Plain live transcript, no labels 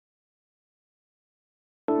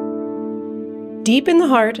Deep in the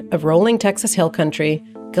heart of rolling Texas Hill Country,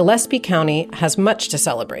 Gillespie County has much to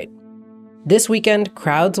celebrate. This weekend,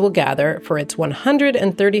 crowds will gather for its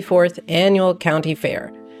 134th annual county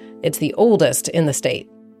fair. It's the oldest in the state.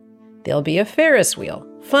 There'll be a Ferris wheel,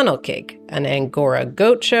 funnel cake, an Angora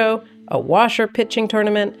goat show, a washer pitching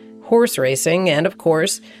tournament, horse racing, and, of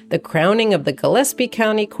course, the crowning of the Gillespie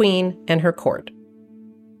County Queen and her court.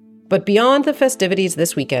 But beyond the festivities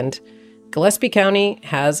this weekend, Gillespie County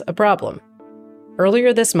has a problem.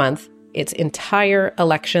 Earlier this month, its entire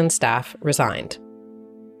election staff resigned.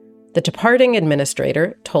 The departing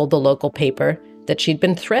administrator told the local paper that she'd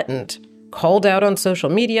been threatened, called out on social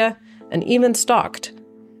media, and even stalked.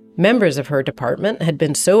 Members of her department had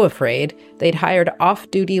been so afraid they'd hired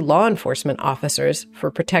off-duty law enforcement officers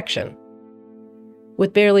for protection.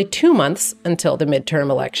 With barely 2 months until the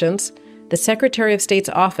midterm elections, the Secretary of State's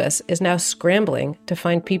office is now scrambling to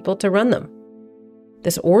find people to run them.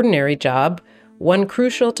 This ordinary job, one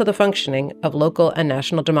crucial to the functioning of local and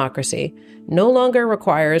national democracy, no longer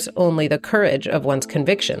requires only the courage of one's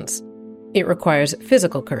convictions. It requires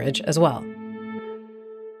physical courage as well.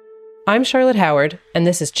 I'm Charlotte Howard, and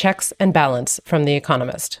this is Checks and Balance from The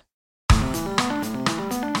Economist.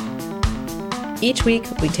 Each week,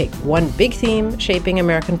 we take one big theme shaping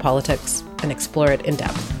American politics and explore it in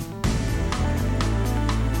depth.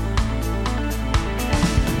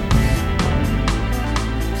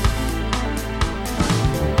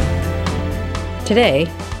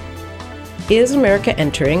 Today, is America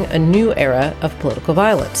entering a new era of political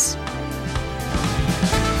violence?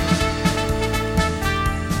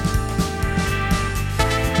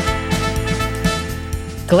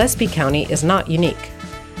 Gillespie County is not unique.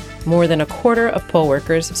 More than a quarter of poll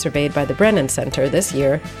workers surveyed by the Brennan Center this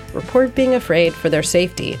year report being afraid for their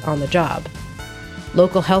safety on the job.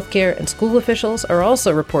 Local healthcare and school officials are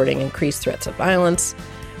also reporting increased threats of violence.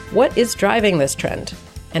 What is driving this trend?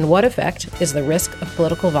 And what effect is the risk of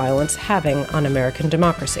political violence having on American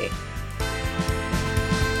democracy?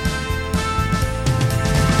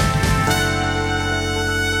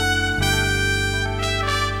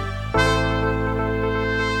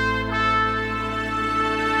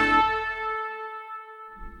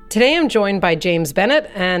 Today I'm joined by James Bennett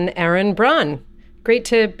and Erin Braun. Great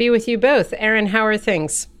to be with you both. Erin, how are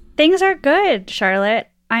things? Things are good, Charlotte.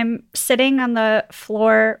 I'm sitting on the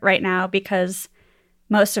floor right now because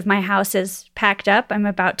most of my house is packed up. I'm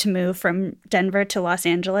about to move from Denver to Los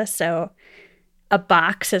Angeles, so a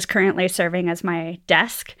box is currently serving as my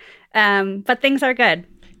desk. But things are good.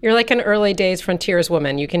 You're like an early days frontierswoman.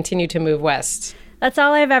 Woman. You continue to move west. That's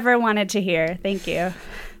all I've ever wanted to hear. Thank you.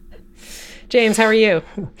 James, how are you?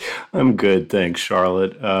 I'm good, thanks,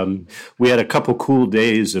 Charlotte. We had a couple cool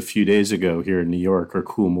days a few days ago here in New York, or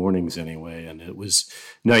cool mornings anyway, and it was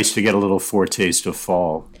nice to get a little foretaste of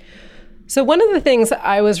fall. So one of the things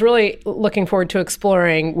I was really looking forward to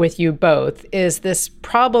exploring with you both is this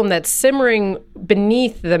problem that's simmering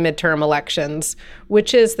beneath the midterm elections,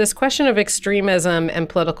 which is this question of extremism and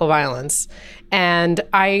political violence. And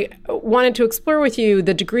I wanted to explore with you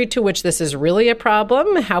the degree to which this is really a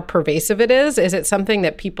problem, how pervasive it is. Is it something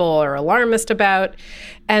that people are alarmist about?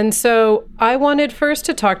 And so I wanted first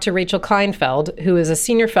to talk to Rachel Kleinfeld, who is a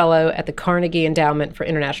senior fellow at the Carnegie Endowment for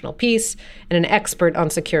International Peace and an expert on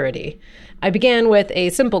security. I began with a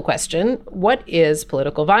simple question. What is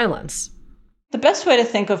political violence? The best way to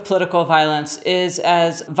think of political violence is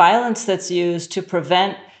as violence that's used to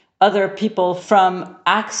prevent other people from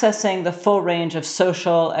accessing the full range of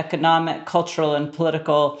social, economic, cultural, and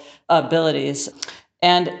political abilities.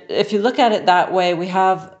 And if you look at it that way, we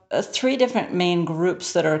have three different main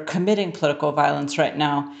groups that are committing political violence right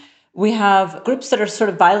now. We have groups that are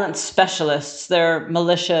sort of violence specialists. They're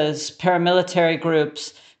militias, paramilitary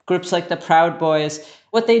groups, groups like the Proud Boys.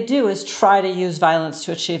 What they do is try to use violence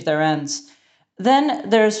to achieve their ends. Then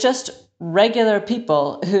there's just regular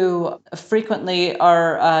people who frequently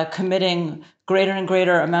are committing greater and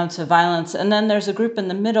greater amounts of violence. And then there's a group in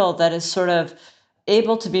the middle that is sort of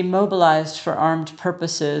able to be mobilized for armed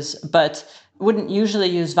purposes, but wouldn't usually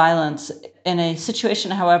use violence. In a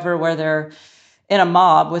situation, however, where they're in a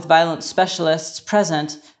mob with violence specialists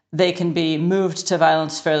present, they can be moved to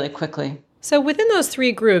violence fairly quickly. So within those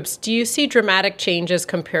three groups, do you see dramatic changes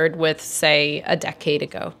compared with, say, a decade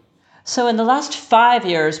ago? So in the last 5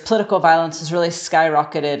 years, political violence has really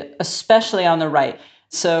skyrocketed, especially on the right.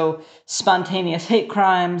 So spontaneous hate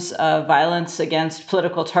crimes, violence against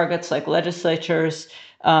political targets like legislatures.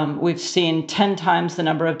 We've seen 10 times the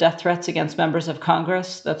number of death threats against members of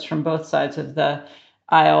Congress. That's from both sides of the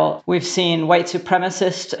aisle. We've seen white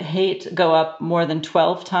supremacist hate go up more than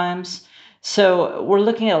 12 times. So we're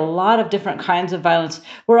looking at a lot of different kinds of violence.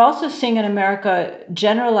 We're also seeing in America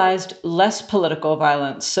generalized less political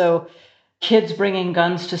violence. So kids bringing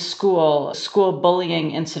guns to school bullying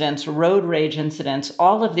incidents, road rage incidents,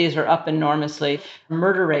 all of these are up enormously.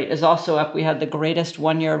 Murder rate is also up. We had the greatest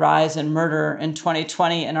one-year rise in murder in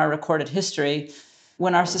 2020 in our recorded history.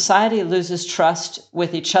 When our society loses trust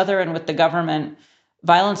with each other and with the government,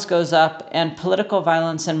 violence goes up, and political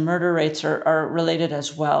violence and murder rates are related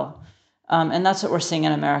as well. And that's what we're seeing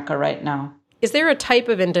in America right now. Is there a type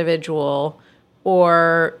of individual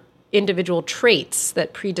or individual traits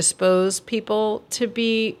that predispose people to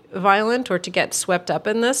be violent or to get swept up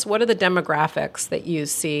in this? What are the demographics that you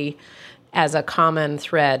see as a common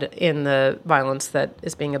thread in the violence that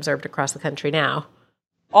is being observed across the country now?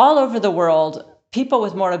 All over the world, people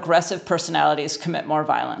with more aggressive personalities commit more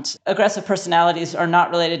violence. Aggressive personalities are not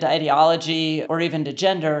related to ideology or even to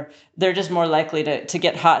gender. They're just more likely to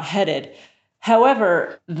get hot-headed.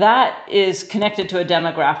 However, that is connected to a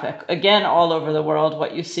demographic. Again, all over the world,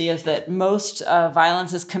 what you see is that most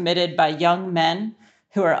violence is committed by young men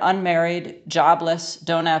who are unmarried, jobless,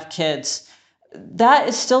 don't have kids. That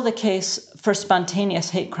is still the case for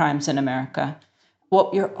spontaneous hate crimes in America.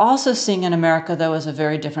 What you're also seeing in America, though, is a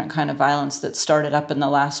very different kind of violence that started up in the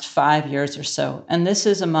last 5 years or so. And this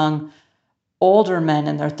is among older men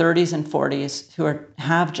in their 30s and 40s who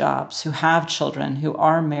have jobs, who have children, who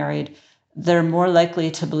are married. They're more likely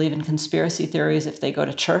to believe in conspiracy theories if they go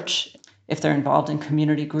to church, if they're involved in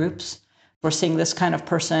community groups. We're seeing this kind of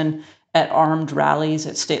person at armed rallies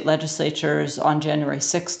at state legislatures on January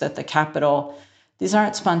 6th at the Capitol. These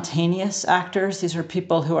aren't spontaneous actors. These are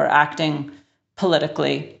people who are acting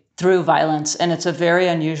politically through violence. And it's a very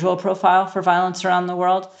unusual profile for violence around the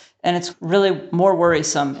world. And it's really more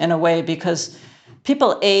worrisome in a way because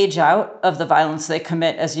people age out of the violence they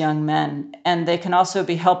commit as young men, and they can also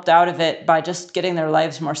be helped out of it by just getting their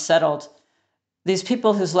lives more settled. These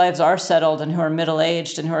people whose lives are settled and who are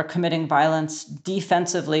middle-aged and who are committing violence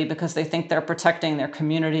defensively because they think they're protecting their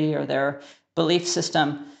community or their belief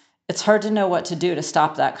system, it's hard to know what to do to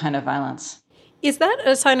stop that kind of violence. Is that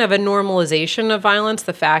a sign of a normalization of violence,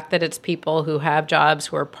 the fact that it's people who have jobs,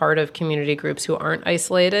 who are part of community groups, who aren't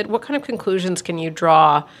isolated? What kind of conclusions can you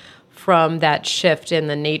draw from that shift in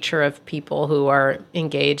the nature of people who are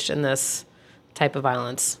engaged in this type of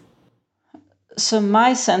violence? So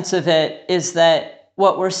my sense of it is that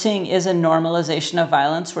what we're seeing is a normalization of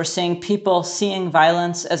violence. We're seeing people seeing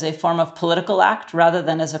violence as a form of political act rather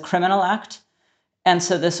than as a criminal act. And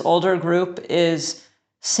so this older group is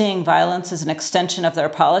seeing violence as an extension of their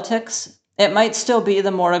politics. It might still be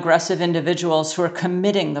the more aggressive individuals who are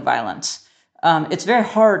committing the violence. It's very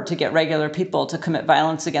hard to get regular people to commit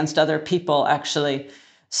violence against other people, actually.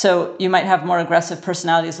 So you might have more aggressive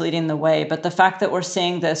personalities leading the way. But the fact that we're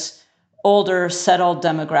seeing this older, settled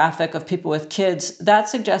demographic of people with kids, that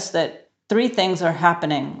suggests that three things are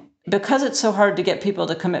happening. Because it's so hard to get people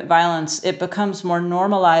to commit violence, it becomes more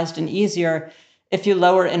normalized and easier if you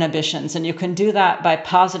lower inhibitions. And you can do that by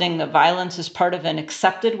positing that violence is part of an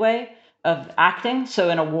accepted way of acting. So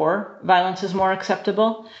in a war, violence is more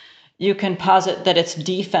acceptable. You can posit that it's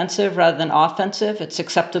defensive rather than offensive. It's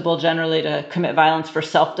acceptable generally to commit violence for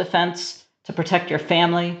self-defense, to protect your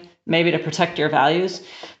family, maybe to protect your values.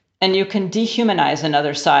 And you can dehumanize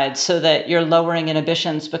another side so that you're lowering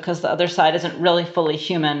inhibitions because the other side isn't really fully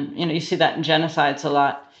human. You see that in genocides a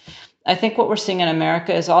lot. I think what we're seeing in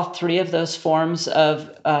America is all three of those forms of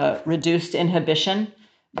reduced inhibition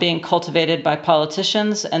being cultivated by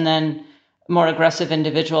politicians and then more aggressive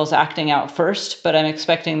individuals acting out first. But I'm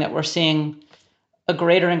expecting that we're seeing a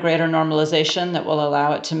greater and greater normalization that will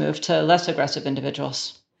allow it to move to less aggressive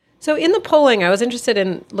individuals. So in the polling, I was interested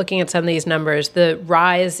in looking at some of these numbers, the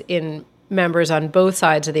rise in members on both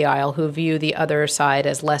sides of the aisle who view the other side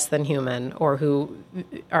as less than human or who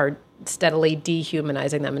are steadily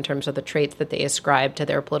dehumanizing them in terms of the traits that they ascribe to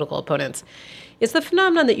their political opponents. Is the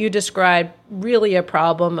phenomenon that you described really a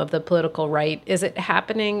problem of the political right? Is it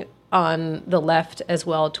happening on the left as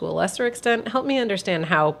well to a lesser extent? Help me understand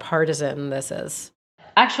how partisan this is.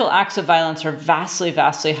 Actual acts of violence are vastly,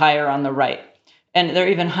 vastly higher on the right. And they're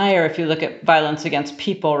even higher if you look at violence against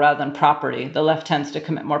people rather than property. The left tends to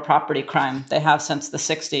commit more property crime. They have since the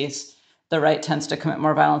 60s. The right tends to commit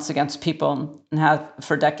more violence against people and have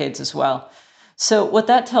for decades as well. So what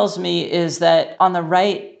that tells me is that on the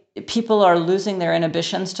right, people are losing their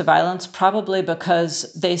inhibitions to violence probably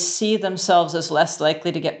because they see themselves as less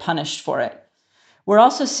likely to get punished for it. We're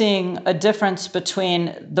also seeing a difference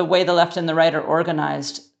between the way the left and the right are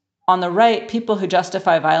organized. On the right, people who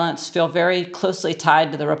justify violence feel very closely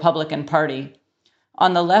tied to the Republican Party.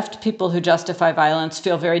 On the left, people who justify violence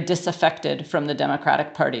feel very disaffected from the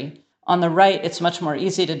Democratic Party. On the right, it's much more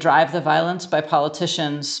easy to drive the violence by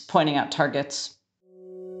politicians pointing out targets.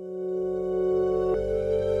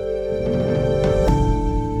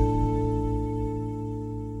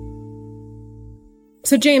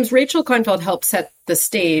 So, James, Rachel Kleinfeld helped set the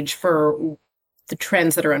stage for the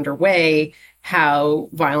trends that are underway, how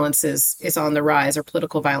violence is on the rise, or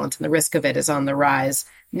political violence and the risk of it is on the rise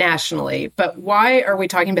nationally. But why are we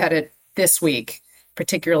talking about it this week,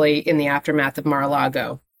 particularly in the aftermath of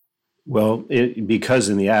Mar-a-Lago? Well, because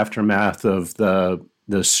in the aftermath of the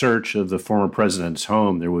search of the former president's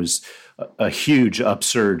home, there was a huge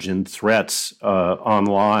upsurge in threats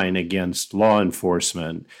online against law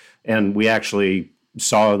enforcement. And we actually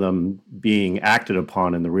saw them being acted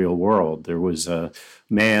upon in the real world. There was a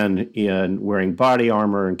man wearing body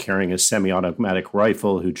armor and carrying a semi-automatic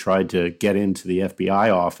rifle who tried to get into the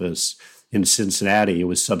FBI office in Cincinnati. He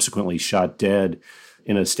was subsequently shot dead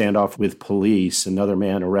in a standoff with police. Another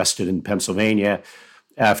man arrested in Pennsylvania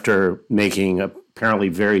after making apparently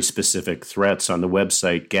very specific threats on the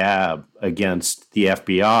website Gab against the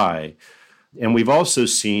FBI. And we've also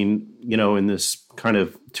seen, in this kind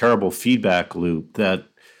of terrible feedback loop that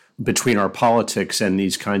between our politics and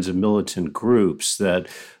these kinds of militant groups, that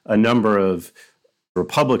a number of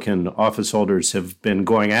Republican office holders have been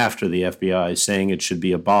going after the FBI, saying it should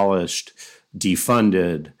be abolished,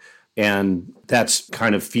 defunded. And that's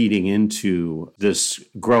kind of feeding into this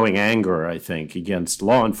growing anger, I think, against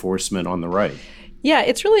law enforcement on the right. Yeah,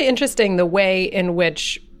 it's really interesting the way in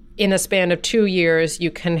which in a span of 2 years,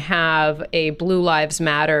 you can have a Blue Lives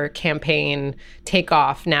Matter campaign take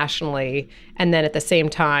off nationally, and then at the same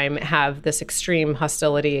time have this extreme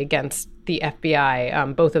hostility against the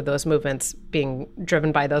FBI, both of those movements being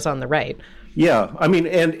driven by those on the right. Yeah, I mean,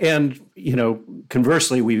 and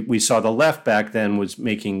conversely, we saw the left back then was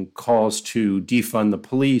making calls to defund the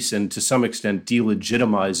police and to some extent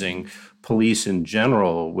delegitimizing police in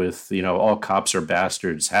general with, all cops are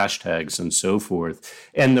bastards, hashtags and so forth.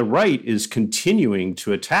 And the right is continuing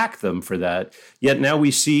to attack them for that. Yet now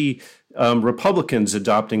we see Republicans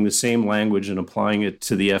adopting the same language and applying it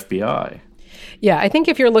to the FBI. Yeah, I think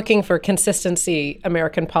if you're looking for consistency,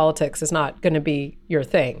 American politics is not going to be your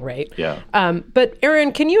thing, right? Yeah. But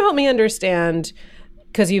Aaron, can you help me understand,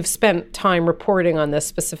 because you've spent time reporting on this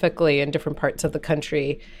specifically in different parts of the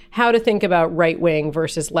country, how to think about right-wing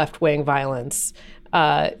versus left-wing violence?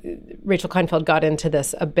 Rachel Kleinfeld got into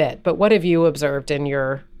this a bit, but what have you observed in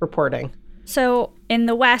your reporting? So in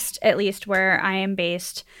the West, at least where I am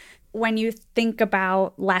based, when you think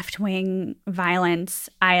about left-wing violence,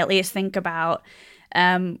 I at least think about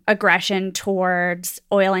aggression towards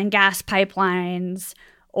oil and gas pipelines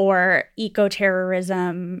or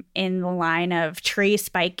eco-terrorism in the line of tree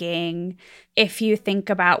spiking. If you think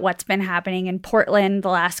about what's been happening in Portland the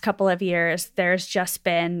last couple of years, there's just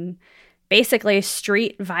been basically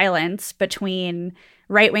street violence between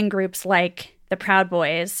right-wing groups like the Proud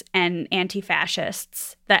Boys and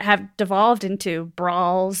anti-fascists that have devolved into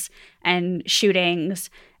brawls and shootings.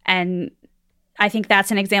 And I think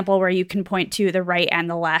that's an example where you can point to the right and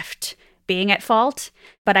the left being at fault.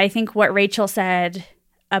 But I think what Rachel said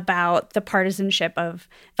about the partisanship of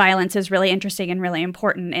violence is really interesting and really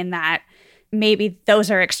important in that maybe those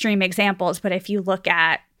are extreme examples. But if you look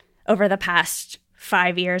at over the past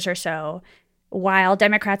 5 years or so, while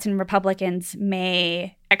Democrats and Republicans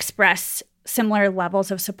may express similar levels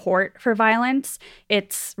of support for violence,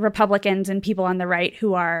 it's Republicans and people on the right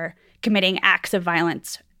who are committing acts of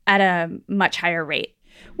violence at a much higher rate.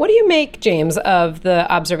 What do you make, James, of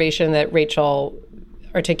the observation that Rachel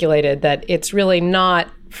articulated that it's really not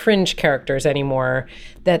fringe characters anymore,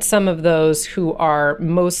 that some of those who are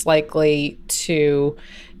most likely to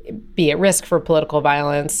be at risk for political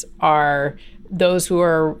violence are those who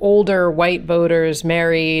are older, white voters,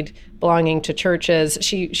 married, belonging to churches?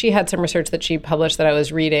 She had some research that she published that I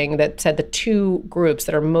was reading that said the two groups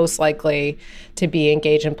that are most likely to be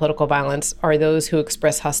engaged in political violence are those who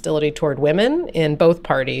express hostility toward women in both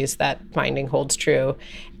parties. That finding holds true.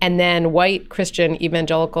 And then white Christian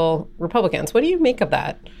evangelical Republicans. What do you make of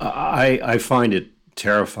that? I find it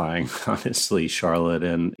terrifying, honestly, Charlotte.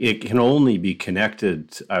 And it can only be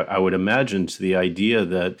connected, I would imagine, to the idea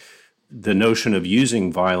that the notion of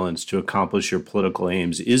using violence to accomplish your political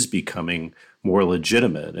aims is becoming more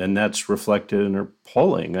legitimate, and that's reflected in her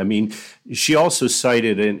polling. I mean, she also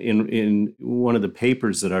cited in one of the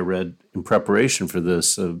papers that I read in preparation for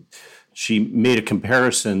this, she made a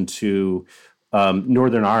comparison to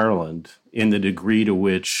Northern Ireland in the degree to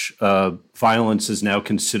which violence is now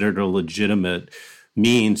considered a legitimate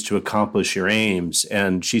means to accomplish your aims.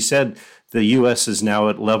 And she said the U.S. is now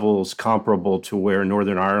at levels comparable to where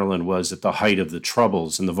Northern Ireland was at the height of the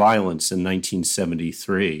Troubles and the violence in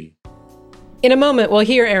 1973. In a moment, we'll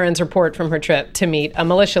hear Erin's report from her trip to meet a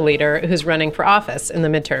militia leader who's running for office in the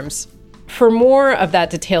midterms. For more of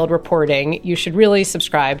that detailed reporting, you should really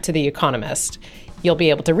subscribe to The Economist. You'll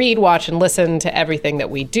be able to read, watch, and listen to everything that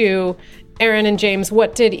we do. Erin and James,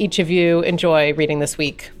 what did each of you enjoy reading this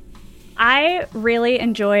week? I really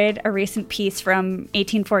enjoyed a recent piece from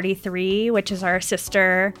 1843, which is our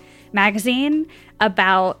sister magazine,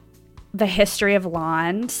 about the history of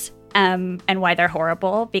lawns and why they're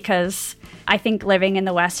horrible, because I think living in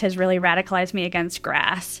the West has really radicalized me against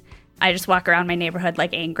grass. I just walk around my neighborhood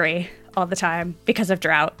like angry all the time because of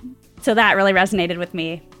drought. So that really resonated with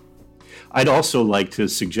me. I'd also like to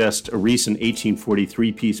suggest a recent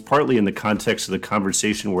 1843 piece, partly in the context of the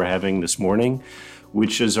conversation we're having this morning,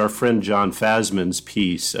 which is our friend John Fasman's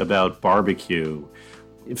piece about barbecue.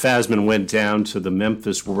 Fasman went down to the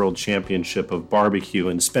Memphis World Championship of Barbecue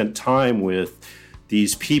and spent time with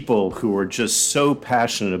these people who were just so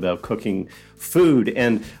passionate about cooking food.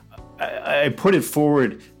 And I put it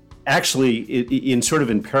forward actually in sort of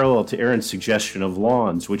in parallel to Erin's suggestion of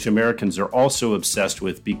lawns, which Americans are also obsessed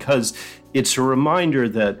with, because it's a reminder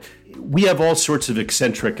that we have all sorts of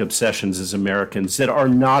eccentric obsessions as Americans that are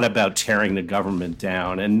not about tearing the government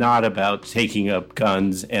down and not about taking up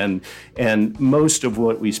guns. And most of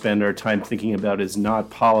what we spend our time thinking about is not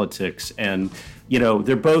politics. And, you know,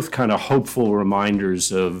 they're both kind of hopeful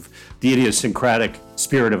reminders of the idiosyncratic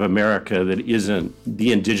spirit of America that isn't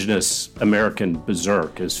the indigenous American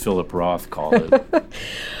berserk, as Philip Roth called it.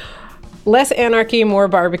 Less anarchy, more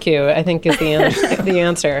barbecue, I think is the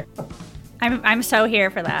answer. I'm so here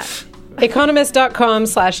for that.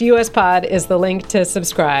 Economist.com/USPod is the link to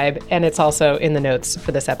subscribe, and it's also in the notes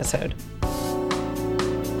for this episode.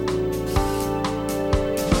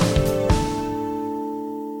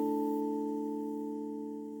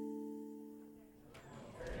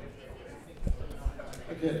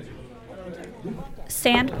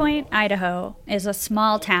 Sandpoint, Idaho is a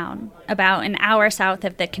small town about an hour south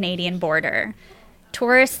of the Canadian border.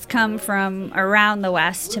 Tourists come from around the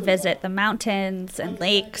West to visit the mountains and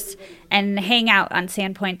lakes and hang out on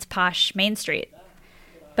Sandpoint's posh Main Street.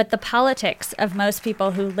 But the politics of most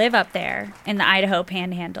people who live up there in the Idaho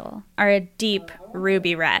Panhandle are a deep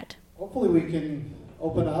ruby red. Hopefully we can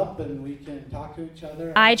open up and we can talk to each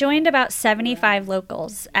other. I joined about 75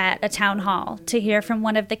 locals at a town hall to hear from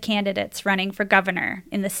one of the candidates running for governor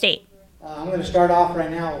in the state. I'm going to start off right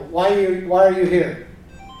now. Why are you here?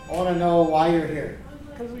 I want to know why you're here.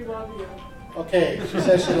 Because we love you. Okay, she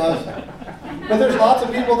says she loves me. But there's lots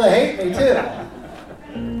of people that hate me too. I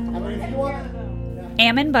mean, if you want to...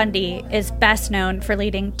 Ammon Bundy is best known for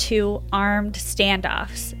leading 2 armed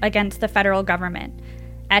standoffs against the federal government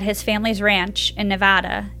at his family's ranch in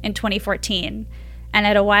Nevada in 2014 and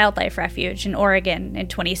at a wildlife refuge in Oregon in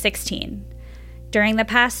 2016. During the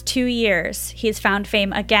past 2 years, he's found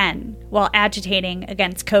fame again while agitating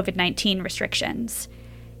against COVID-19 restrictions.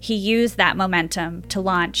 He used that momentum to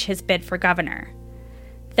launch his bid for governor.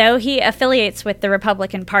 Though he affiliates with the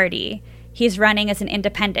Republican Party, he's running as an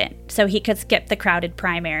independent so he could skip the crowded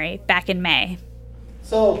primary back in May.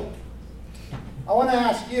 So, I want to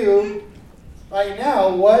ask you, right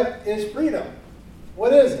now, what is freedom?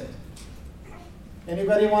 What is it?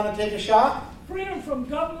 Anybody want to take a shot? Freedom from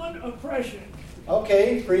government oppression.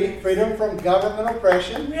 Okay, freedom from government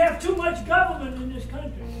oppression. We have too much government in this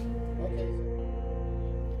country. Okay.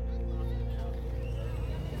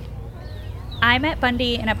 I met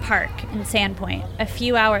Bundy in a park in Sandpoint a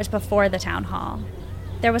few hours before the town hall.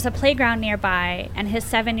 There was a playground nearby, and his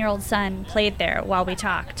 7-year-old son played there while we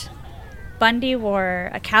talked. Bundy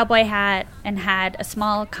wore a cowboy hat and had a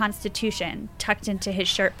small Constitution tucked into his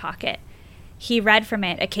shirt pocket. He read from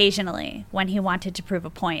it occasionally when he wanted to prove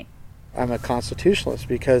a point. I'm a constitutionalist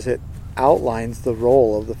because it outlines the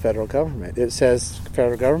role of the federal government. It says,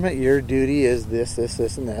 federal government, your duty is this, this,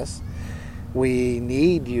 this, and this. We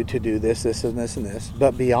need you to do this, this, and this, and this.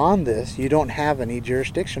 But beyond this, you don't have any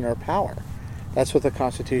jurisdiction or power. That's what the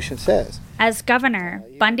Constitution says. As governor,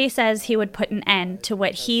 Bundy says he would put an end to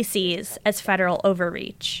what he sees as federal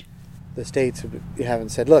overreach. The states haven't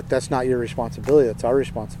said, look, that's not your responsibility, that's our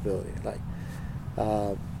responsibility.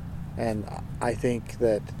 And I think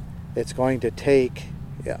that it's going to take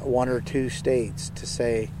 1 or 2 states to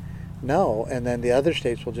say no, and then the other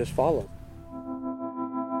states will just follow.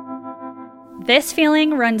 This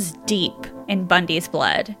feeling runs deep in Bundy's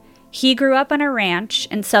blood. He grew up on a ranch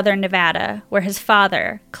in southern Nevada where his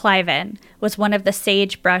father, Cliven, was one of the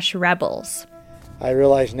sagebrush rebels. I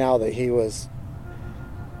realize now that he was,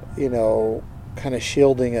 kind of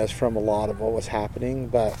shielding us from a lot of what was happening.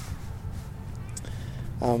 But,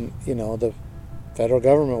 the federal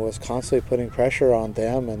government was constantly putting pressure on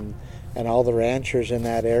them and all the ranchers in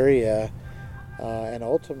that area. And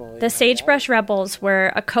ultimately, the Sagebrush Rebels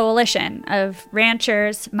were a coalition of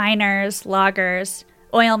ranchers, miners, loggers,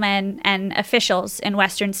 oilmen, and officials in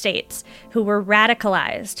western states who were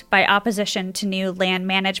radicalized by opposition to new land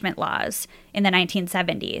management laws in the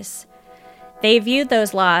 1970s. They viewed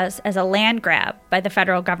those laws as a land grab by the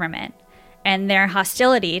federal government, and their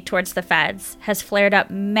hostility towards the feds has flared up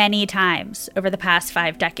many times over the past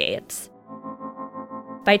 5 decades.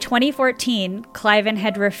 By 2014, Cliven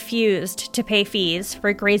had refused to pay fees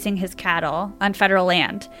for grazing his cattle on federal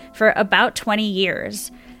land for about 20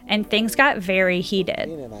 years, and things got very heated.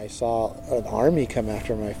 And I saw an army come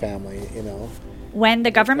after my family, When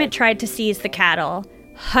the government tried to seize the cattle,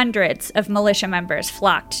 hundreds of militia members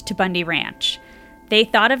flocked to Bundy Ranch. They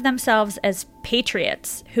thought of themselves as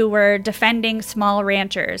patriots who were defending small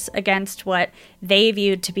ranchers against what they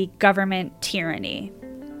viewed to be government tyranny.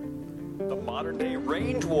 The modern-day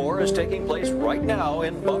range war is taking place right now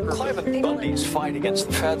in Bunker. Cliven Bundy's fight against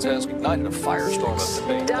the feds has ignited a firestorm of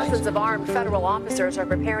debate. Dozens of armed federal officers are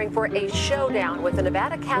preparing for a showdown with the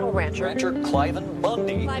Nevada cattle rancher. Rancher Cliven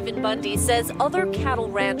Bundy. Cliven Bundy says other cattle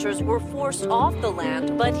ranchers were forced off the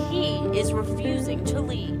land, but he is refusing to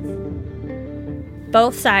leave.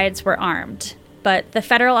 Both sides were armed, but the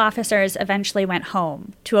federal officers eventually went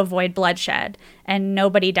home to avoid bloodshed, and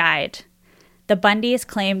nobody died. The Bundys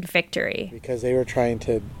claimed victory. Because they were trying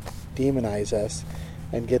to demonize us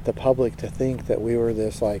and get the public to think that we were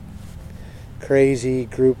this crazy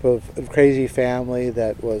group of crazy family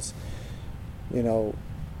that was,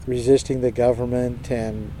 resisting the government,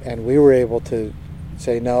 and we were able to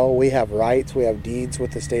say, no, we have rights, we have deeds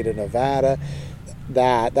with the state of Nevada.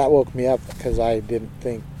 That woke me up because I didn't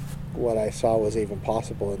think what I saw was even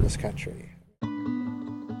possible in this country.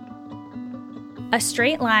 A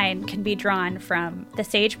straight line can be drawn from the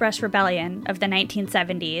Sagebrush Rebellion of the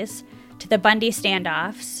 1970s to the Bundy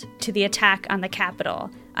standoffs to the attack on the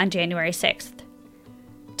Capitol on January 6th.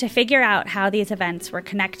 To figure out how these events were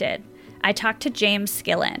connected, I talked to James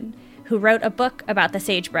Skillen, who wrote a book about the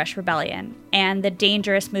Sagebrush Rebellion and the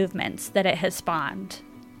dangerous movements that it has spawned.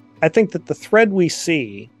 I think that the thread we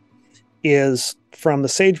see is from the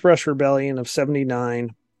Sagebrush Rebellion of 1979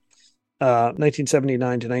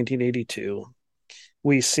 to 1982.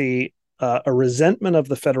 We see a resentment of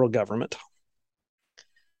the federal government.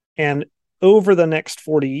 And over the next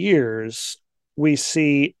 40 years, we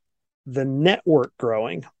see the network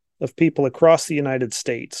growing of people across the United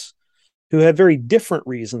States who have very different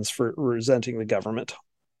reasons for resenting the government,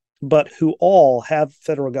 but who all have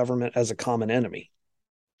federal government as a common enemy.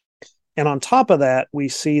 And on top of that, we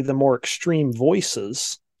see the more extreme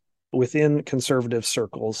voices within conservative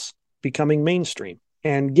circles becoming mainstream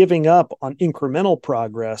and giving up on incremental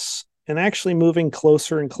progress and actually moving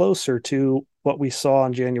closer and closer to what we saw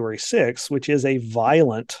on January 6th, which is a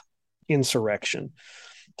violent insurrection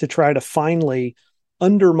to try to finally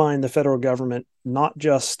undermine the federal government, not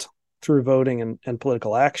just through voting and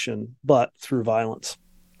political action, but through violence.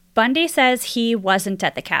 Bundy says he wasn't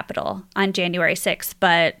at the Capitol on January 6th,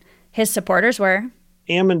 but his supporters were.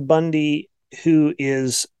 Ammon Bundy, who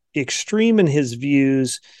is extreme in his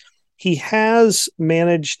views, he has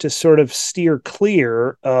managed to sort of steer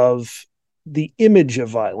clear of the image of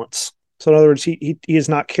violence. So in other words, he is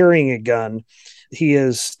not carrying a gun. He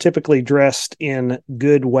is typically dressed in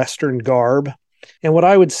good Western garb. And what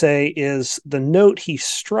I would say is the note he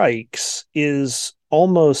strikes is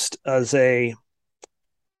almost as a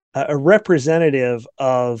representative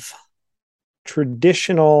of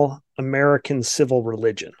traditional American civil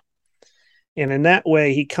religion. And in that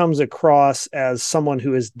way, he comes across as someone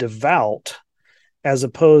who is devout as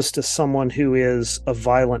opposed to someone who is a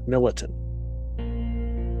violent militant.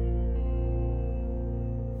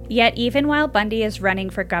 Yet even while Bundy is running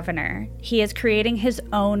for governor, he is creating his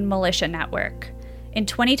own militia network. In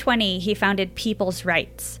 2020, he founded People's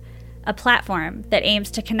Rights, a platform that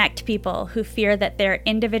aims to connect people who fear that their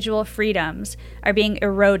individual freedoms are being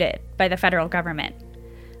eroded by the federal government.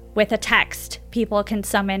 With a text, people can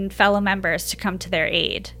summon fellow members to come to their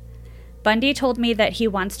aid. Bundy told me that he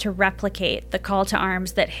wants to replicate the call to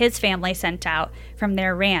arms that his family sent out from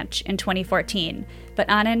their ranch in 2014, but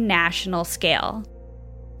on a national scale.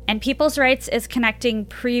 And People's Rights is connecting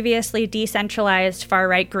previously decentralized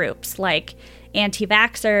far-right groups like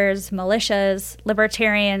anti-vaxxers, militias,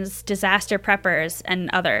 libertarians, disaster preppers, and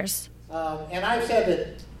others. And I've said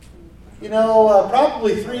that,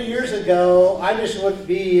 probably 3 years ago, I just wouldn't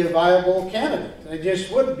be a viable candidate. I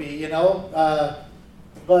just wouldn't be,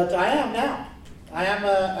 but I am now. I am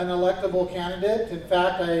an electable candidate. In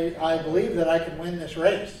fact, I believe that I can win this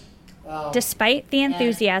race. Despite the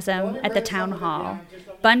enthusiasm at the town hall,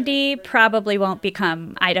 Bundy probably won't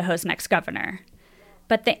become Idaho's next governor.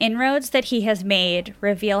 But the inroads that he has made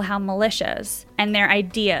reveal how militias and their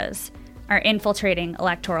ideas are infiltrating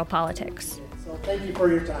electoral politics. So thank you for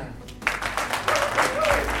your time.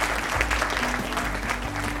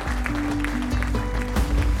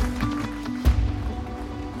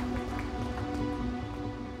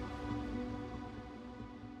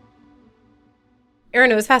 Aaron,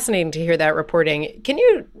 it was fascinating to hear that reporting. Can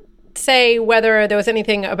you say whether there was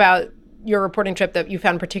anything about your reporting trip that you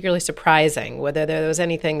found particularly surprising, whether there was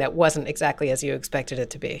anything that wasn't exactly as you expected it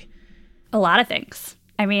to be? A lot of things.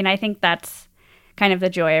 I mean, I think that's kind of the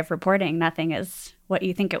joy of reporting. Nothing is what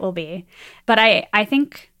you think it will be. But I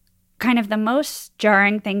think kind of the most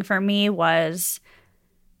jarring thing for me was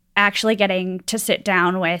actually getting to sit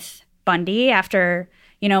down with Bundy after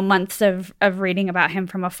months of reading about him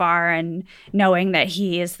from afar and knowing that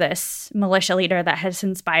he is this militia leader that has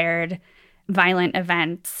inspired violent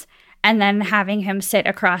events, and then having him sit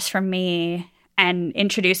across from me and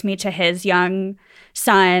introduce me to his young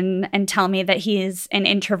son and tell me that he's an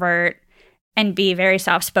introvert and be very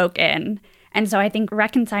soft-spoken. And so I think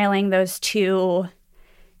reconciling those two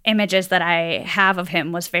images that I have of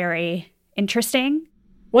him was very interesting.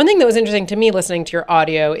 One thing that was interesting to me listening to your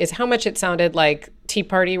audio is how much it sounded like Tea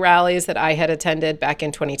Party rallies that I had attended back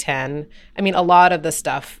in 2010. I mean, a lot of the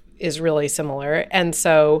stuff is really similar. And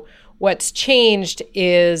so what's changed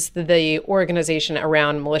is the organization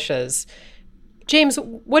around militias. James,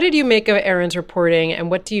 what did you make of Aaron's reporting, and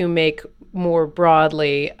what do you make more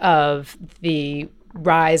broadly of the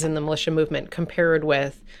rise in the militia movement compared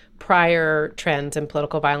with prior trends in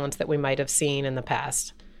political violence that we might have seen in the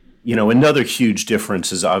past? Another huge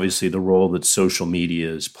difference is obviously the role that social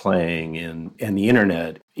media is playing and the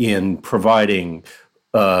internet in providing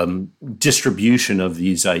distribution of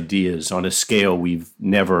these ideas on a scale we've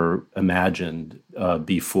never imagined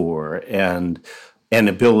before, and an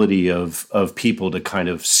ability of people to kind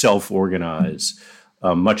of self-organize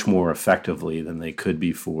much more effectively than they could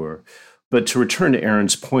before. But to return to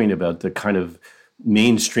Aaron's point about the kind of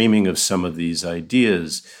mainstreaming of some of these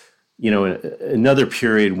ideas, another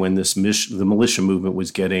period when the militia movement was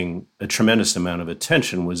getting a tremendous amount of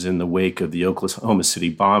attention was in the wake of the Oklahoma City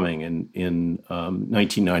bombing in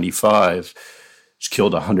 1995, which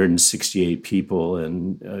killed 168 people,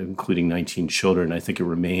 and including 19 children. I think it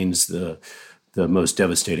remains the most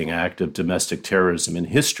devastating act of domestic terrorism in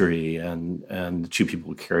history, and the two people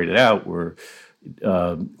who carried it out were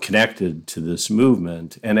connected to this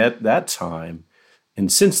movement. And at that time,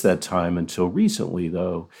 and since that time until recently,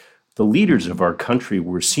 though, the leaders of our country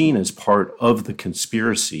were seen as part of the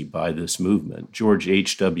conspiracy by this movement. George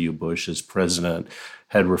H.W. Bush, as president,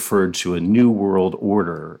 had referred to a new world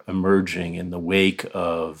order emerging in the wake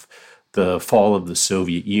of the fall of the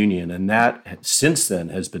Soviet Union. And that, since then,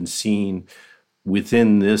 has been seen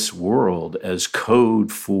within this world as code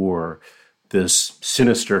for this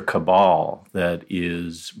sinister cabal that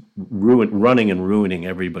is running and ruining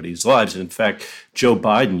everybody's lives. And in fact, Joe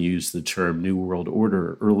Biden used the term New World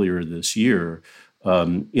Order earlier this year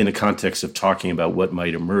in a context of talking about what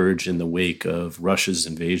might emerge in the wake of Russia's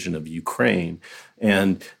invasion of Ukraine.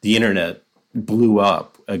 And the internet blew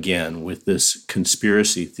up again with this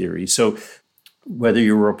conspiracy theory. So whether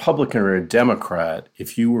you're a Republican or a Democrat,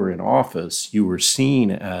 if you were in office, you were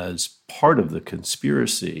seen as part of the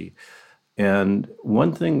conspiracy. And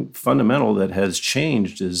one thing fundamental that has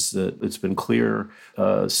changed is that it's been clear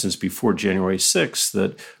since before January 6th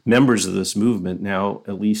that members of this movement now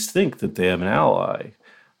at least think that they have an ally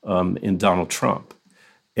in Donald Trump.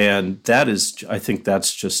 And that is, I think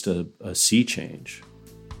that's just a sea change.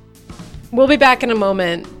 We'll be back in a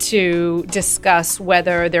moment to discuss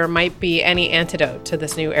whether there might be any antidote to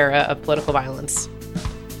this new era of political violence.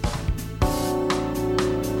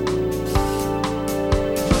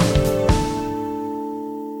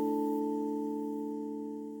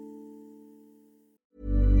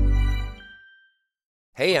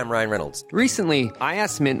 Hey, I'm Ryan Reynolds. Recently, I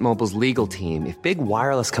asked Mint Mobile's legal team if big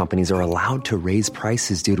wireless companies are allowed to raise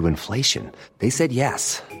prices due to inflation. They said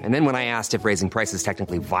yes. And then when I asked if raising prices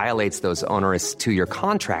technically violates those onerous 2-year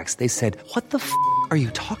contracts, they said, "What the f*** are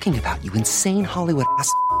you talking about, you insane Hollywood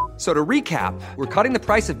ass?" So to recap, we're cutting the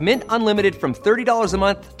price of Mint Unlimited from $30 a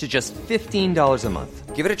month to just $15 a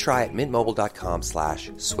month. Give it a try at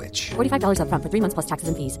mintmobile.com/switch. $45 up front for 3 months plus taxes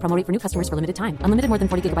and fees. Promo rate for new customers for limited time. Unlimited more than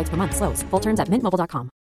 40 gigabytes per month. Slows full terms at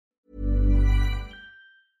mintmobile.com.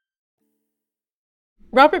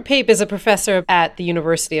 Robert Pape is a professor at the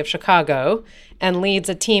University of Chicago and leads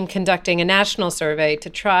a team conducting a national survey to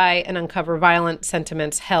try and uncover violent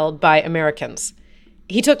sentiments held by Americans.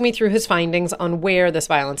 He took me through his findings on where this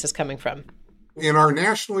violence is coming from. In our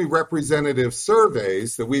nationally representative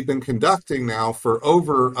surveys that we've been conducting now for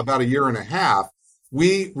over about a year and a half,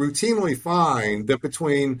 we routinely find that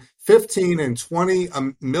between 15 and 20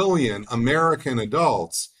 million American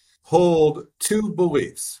adults hold two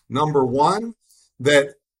beliefs. Number one,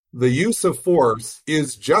 that the use of force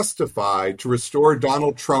is justified to restore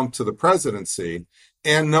Donald Trump to the presidency.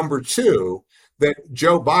 And number two, that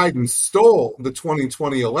Joe Biden stole the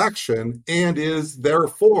 2020 election and is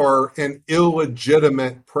therefore an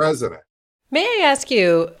illegitimate president. May I ask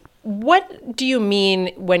you, what do you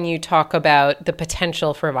mean when you talk about the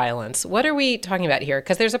potential for violence? What are we talking about here?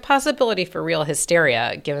 Because there's a possibility for real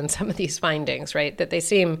hysteria given some of these findings, right? That they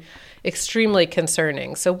seem extremely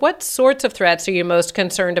concerning. So what sorts of threats are you most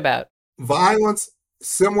concerned about? Violence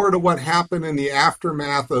similar to what happened in the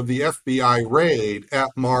aftermath of the FBI raid at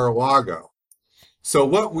Mar-a-Lago. So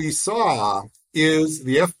what we saw is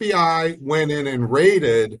the FBI went in and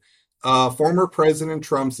raided former President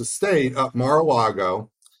Trump's estate at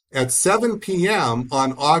Mar-a-Lago. At 7 p.m.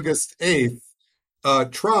 on August 8th,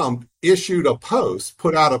 Trump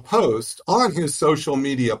put out a post on his social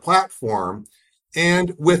media platform,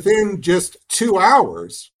 and within just 2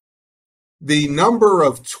 hours, the number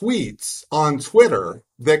of tweets on Twitter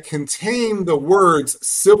that contain the words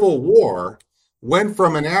civil war went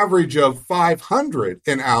from an average of 500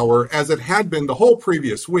 an hour, as it had been the whole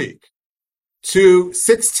previous week, to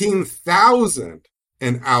 16,000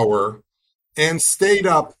 an hour, and stayed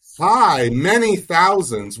up high, many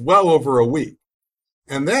thousands, well over a week.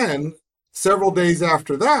 And then several days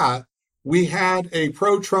after that, we had a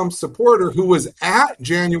pro-Trump supporter who was at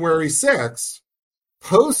January 6th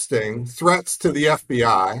posting threats to the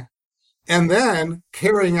FBI and then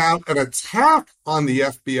carrying out an attack on the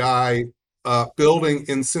FBI building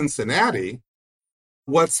in Cincinnati.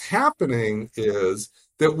 What's happening is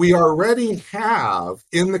that we already have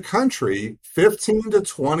in the country 15 to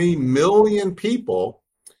 20 million people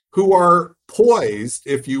who are poised,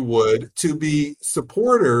 if you would, to be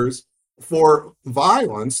supporters for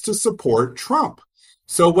violence to support Trump.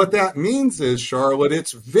 So what that means is, Charlotte,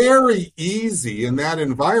 it's very easy in that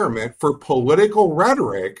environment for political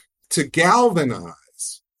rhetoric to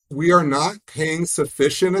galvanize. We are not paying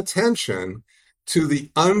sufficient attention to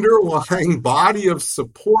the underlying body of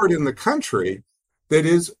support in the country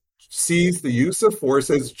that sees the use of force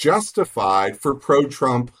as justified for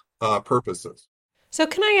pro-Trump purposes. So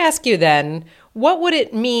can I ask you then, what would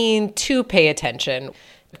it mean to pay attention?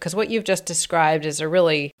 Because what you've just described is a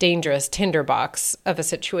really dangerous tinderbox of a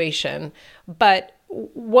situation. But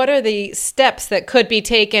what are the steps that could be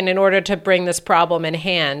taken in order to bring this problem in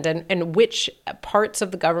hand? And which parts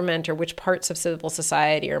of the government or which parts of civil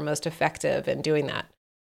society are most effective in doing that?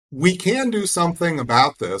 We can do something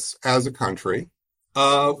about this as a country.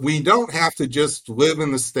 We don't have to just live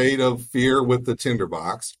in the state of fear with the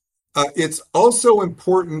tinderbox. It's also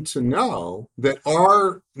important to know that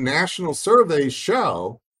our national surveys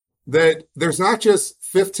show that there's not just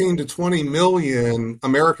 15 to 20 million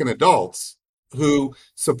American adults who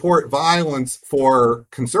support violence for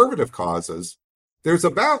conservative causes. There's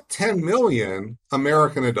about 10 million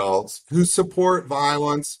American adults who support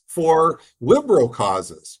violence for liberal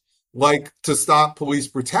causes, like to stop police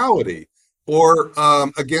brutality, or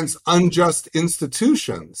against unjust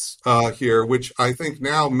institutions here, which I think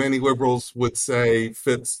now many liberals would say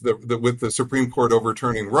fits with the Supreme Court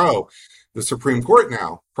overturning Roe. The Supreme Court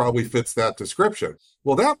now probably fits that description.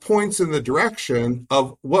 Well, that points in the direction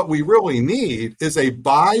of what we really need is a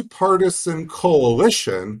bipartisan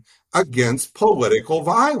coalition against political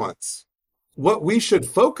violence. What we should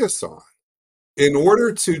focus on in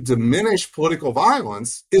order to diminish political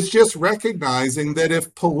violence is just recognizing that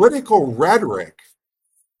if political rhetoric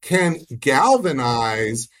can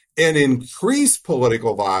galvanize and increase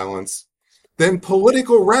political violence, then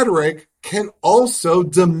political rhetoric can also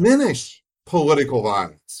diminish political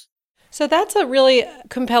violence. So that's a really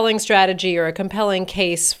compelling strategy or a compelling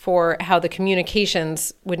case for how the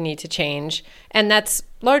communications would need to change. And that's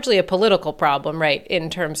largely a political problem, right, in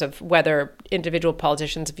terms of whether individual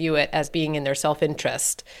politicians view it as being in their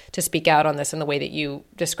self-interest to speak out on this in the way that you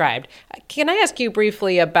described. Can I ask you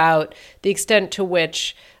briefly about the extent to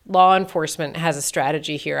which law enforcement has a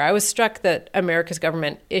strategy here? I was struck that America's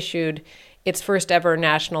government issued its first ever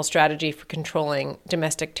national strategy for controlling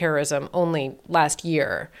domestic terrorism only last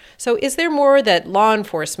year. So is there more that law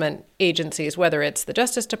enforcement agencies, whether it's the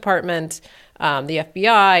Justice Department, the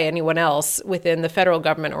FBI, anyone else within the federal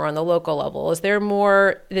government or on the local level, is there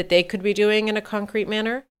more that they could be doing in a concrete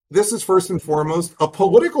manner? This is first and foremost a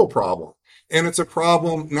political problem. And it's a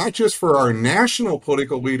problem not just for our national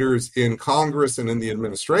political leaders in Congress and in the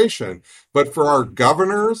administration, but for our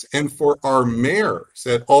governors and for our mayors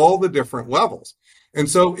at all the different levels. And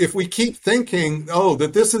so if we keep thinking,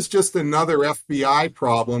 that this is just another FBI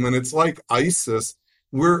problem and it's like ISIS,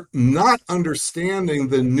 we're not understanding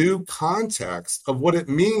the new context of what it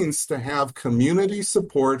means to have community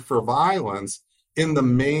support for violence in the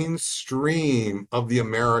mainstream of the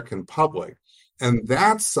American public. And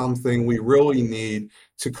that's something we really need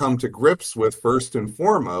to come to grips with first and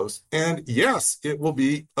foremost. And yes, it will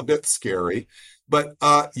be a bit scary, but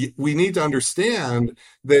we need to understand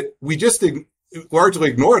that we just largely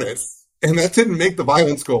ignored it, and that didn't make the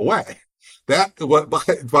violence go away.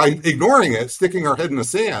 By ignoring it, sticking our head in the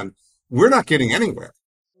sand, we're not getting anywhere.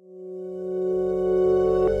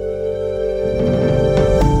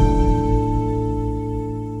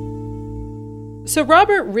 So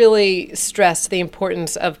Robert really stressed the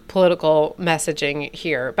importance of political messaging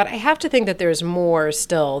here, but I have to think that there's more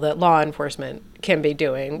still that law enforcement can be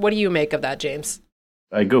doing. What do you make of that, James?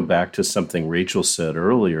 I go back to something Rachel said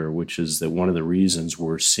earlier, which is that one of the reasons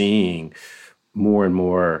we're seeing more and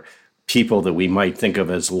more people that we might think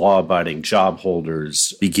of as law-abiding job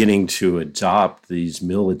holders beginning to adopt these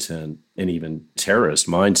militant and even terrorist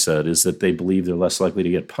mindset is that they believe they're less likely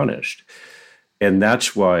to get punished. And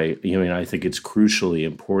that's why, I think it's crucially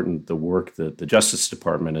important, the work that the Justice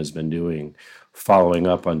Department has been doing following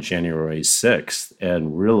up on January 6th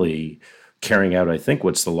and really carrying out, I think,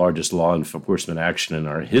 what's the largest law enforcement action in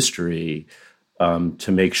our history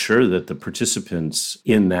to make sure that the participants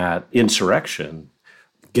in that insurrection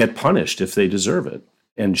get punished if they deserve it.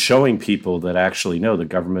 And showing people that actually, no, the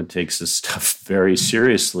government takes this stuff very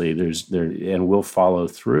seriously and will follow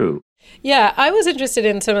through. Yeah, I was interested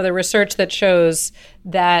in some of the research that shows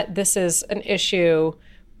that this is an issue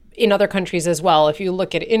in other countries as well. If you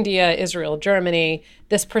look at India, Israel, Germany,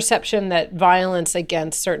 this perception that violence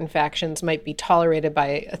against certain factions might be tolerated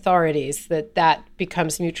by authorities, that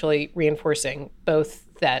becomes mutually reinforcing, both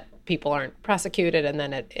that people aren't prosecuted and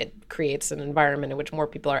then it creates an environment in which more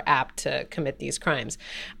people are apt to commit these crimes.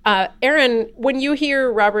 Aaron, when you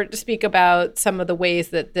hear Robert speak about some of the ways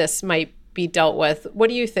that this might be dealt with, what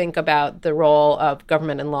do you think about the role of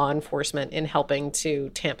government and law enforcement in helping to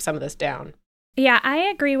tamp some of this down? Yeah, I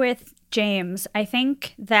agree with James. I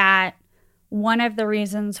think that one of the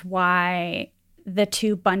reasons why the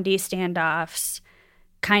two Bundy standoffs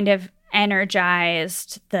kind of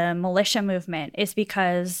energized the militia movement is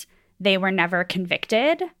because they were never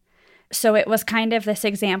convicted. So it was kind of this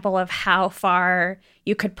example of how far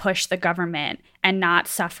you could push the government and not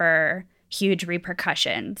suffer huge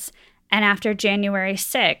repercussions. And after January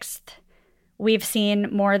 6th, we've seen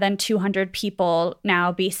more than 200 people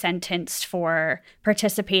now be sentenced for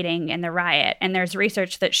participating in the riot. And there's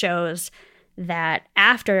research that shows that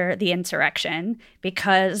after the insurrection,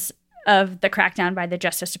 because of the crackdown by the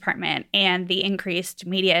Justice Department and the increased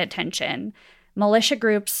media attention, militia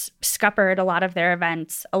groups scuppered a lot of their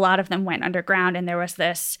events. A lot of them went underground, and there was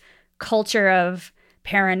this culture of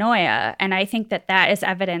paranoia. And I think that that is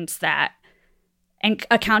evidence that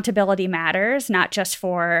accountability matters, not just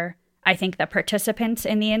for, I think, the participants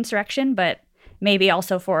in the insurrection, but maybe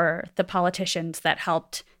also for the politicians that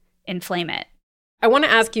helped inflame it. I want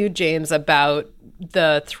to ask you, James, about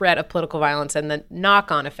the threat of political violence and the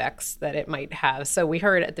knock-on effects that it might have. So we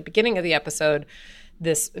heard at the beginning of the episode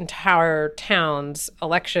this entire town's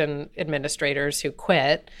election administrators who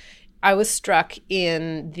quit. I was struck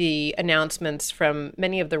in the announcements from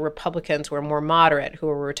many of the Republicans who are more moderate, who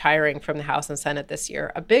are retiring from the House and Senate this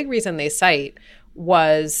year. A big reason they cite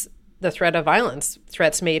was the threat of violence,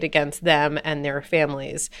 threats made against them and their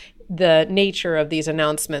families. The nature of these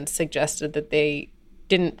announcements suggested that they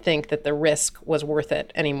didn't think that the risk was worth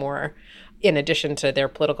it anymore. In addition to their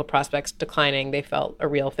political prospects declining, they felt a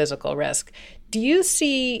real physical risk. Do you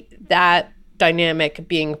see that dynamic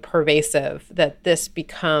being pervasive, that this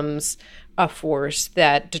becomes a force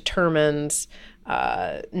that determines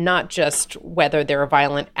not just whether there are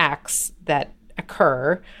violent acts that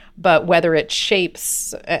occur, but whether it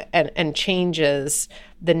shapes and changes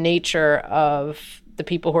the nature of the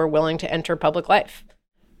people who are willing to enter public life?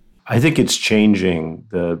 I think it's changing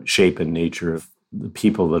the shape and nature of the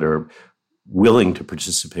people that are willing to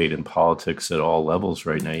participate in politics at all levels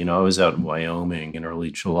right now. I was out in Wyoming in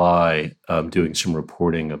early July doing some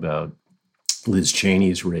reporting about Liz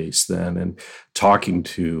Cheney's race then, and talking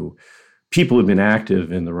to people who've been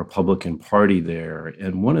active in the Republican Party there.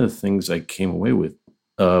 And one of the things I came away with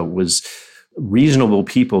was reasonable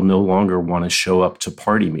people no longer want to show up to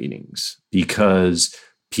party meetings because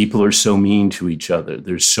people are so mean to each other.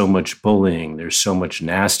 There's so much bullying. There's so much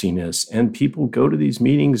nastiness. And people go to these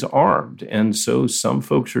meetings armed. And so some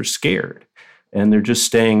folks are scared and they're just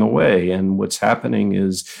staying away. And what's happening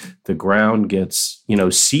is the ground gets,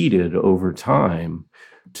 ceded over time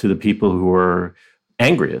to the people who are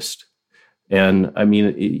angriest. And I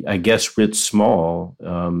mean, I guess writ small,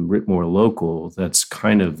 writ more local, that's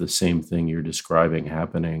kind of the same thing you're describing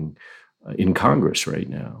happening in Congress right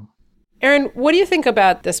now. Aaron, what do you think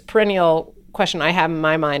about this perennial question I have in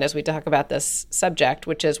my mind as we talk about this subject,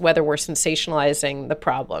 which is whether we're sensationalizing the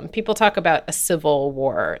problem? People talk about a civil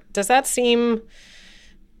war. Does that seem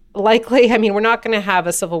likely? I mean, we're not going to have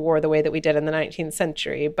a civil war the way that we did in the 19th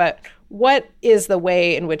century, but what is the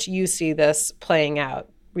way in which you see this playing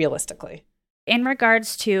out realistically? In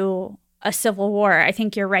regards to a civil war, I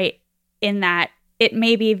think you're right in that it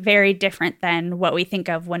may be very different than what we think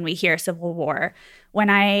of when we hear civil war.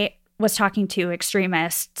 When I was talking to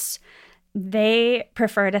extremists, they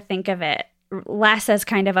prefer to think of it less as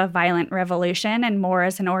kind of a violent revolution and more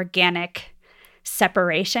as an organic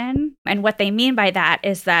separation. And what they mean by that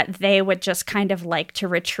is that they would just kind of like to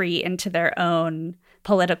retreat into their own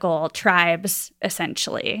political tribes,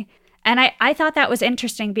 essentially. And I thought that was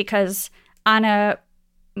interesting because on a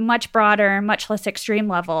much broader, much less extreme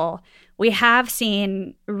level, we have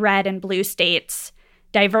seen red and blue states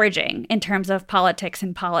diverging in terms of politics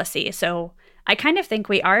and policy. So I kind of think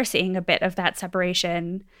we are seeing a bit of that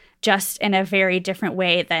separation, just in a very different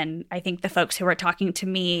way than I think the folks who were talking to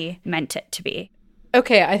me meant it to be.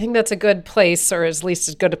 Okay, I think that's a good place, or at least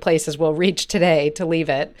as good a place as we'll reach today to leave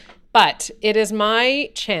it. But it is my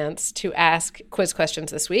chance to ask quiz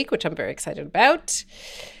questions this week, which I'm very excited about.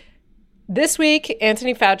 This week,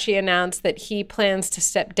 Anthony Fauci announced that he plans to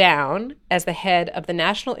step down as the head of the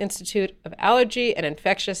National Institute of Allergy and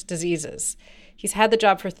Infectious Diseases. He's had the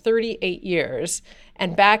job for 38 years.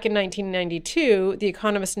 And back in 1992, The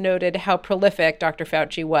Economist noted how prolific Dr.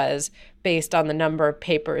 Fauci was based on the number of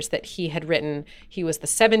papers that he had written. He was the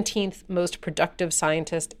 17th most productive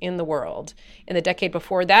scientist in the world. In the decade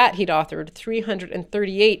before that, he'd authored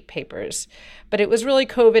 338 papers. But it was really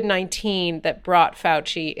COVID-19 that brought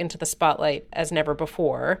Fauci into the spotlight as never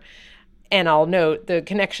before. And I'll note the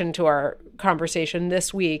connection to our conversation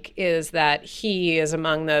this week is that he is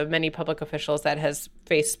among the many public officials that has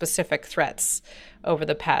faced specific threats over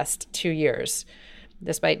the past 2 years,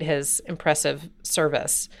 despite his impressive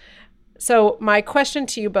service. So my question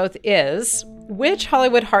to you both is, which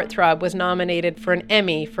Hollywood heartthrob was nominated for an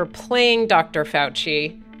Emmy for playing Dr.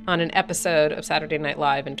 Fauci on an episode of Saturday Night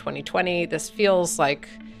Live in 2020? This feels like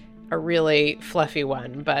a really fluffy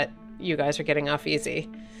one, but you guys are getting off easy.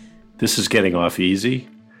 This is getting off easy.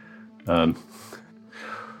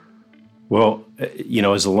 Well,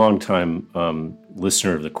 as a longtime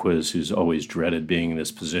listener of the quiz who's always dreaded being in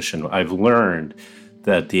this position, I've learned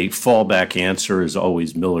that the fallback answer is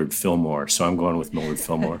always Millard Fillmore. So I'm going with Millard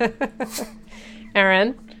Fillmore.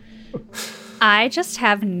 Aaron? I just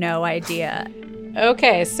have no idea.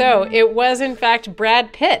 Okay, so it was in fact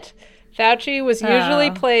Brad Pitt. Fauci was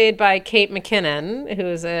usually played by Kate McKinnon, who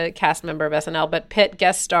is a cast member of SNL, but Pitt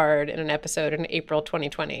guest starred in an episode in April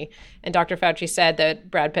 2020. And Dr. Fauci said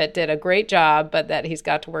that Brad Pitt did a great job, but that he's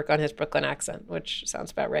got to work on his Brooklyn accent, which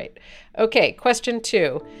sounds about right. Okay, question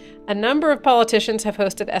 2. A number of politicians have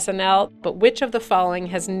hosted SNL, but which of the following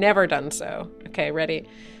has never done so? Okay, ready?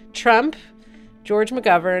 Trump, George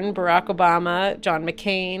McGovern, Barack Obama, John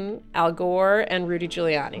McCain, Al Gore, and Rudy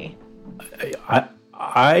Giuliani.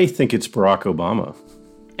 I think it's Barack Obama.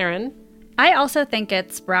 Aaron? I also think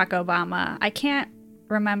it's Barack Obama. I can't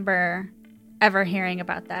remember ever hearing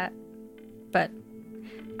about that, but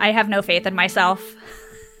I have no faith in myself.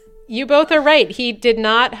 You both are right. He did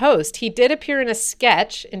not host. He did appear in a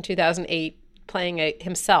sketch in 2008 playing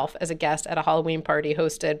himself as a guest at a Halloween party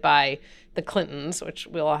hosted by the Clintons, which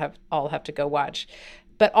we'll all have to go watch.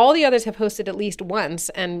 But all the others have hosted at least once,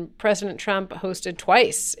 and President Trump hosted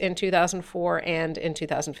twice in 2004 and in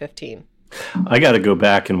 2015. I got to go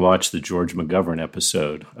back and watch the George McGovern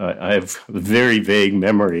episode. I have a very vague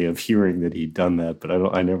memory of hearing that he'd done that, but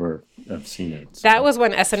I never have seen it. So. That was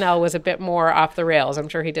when SNL was a bit more off the rails. I'm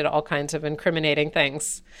sure he did all kinds of incriminating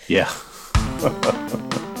things. Yeah.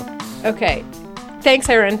 Okay. Thanks,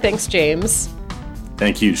 Aaron. Thanks, James.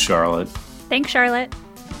 Thank you, Charlotte. Thanks, Charlotte.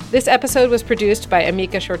 This episode was produced by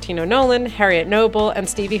Amika Shortino-Nolan, Harriet Noble, and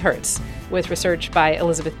Stevie Hertz, with research by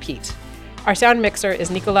Elizabeth Peet. Our sound mixer is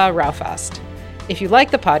Nicolas Raufast. If you like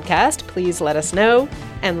the podcast, please let us know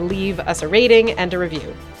and leave us a rating and a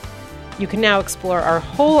review. You can now explore our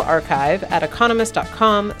whole archive at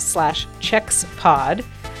economist.com/checkspod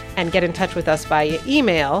and get in touch with us via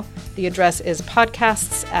email. The address is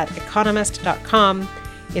podcasts@economist.com.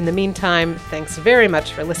 In the meantime, thanks very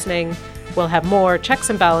much for listening. We'll have more Checks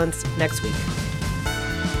and Balance next week.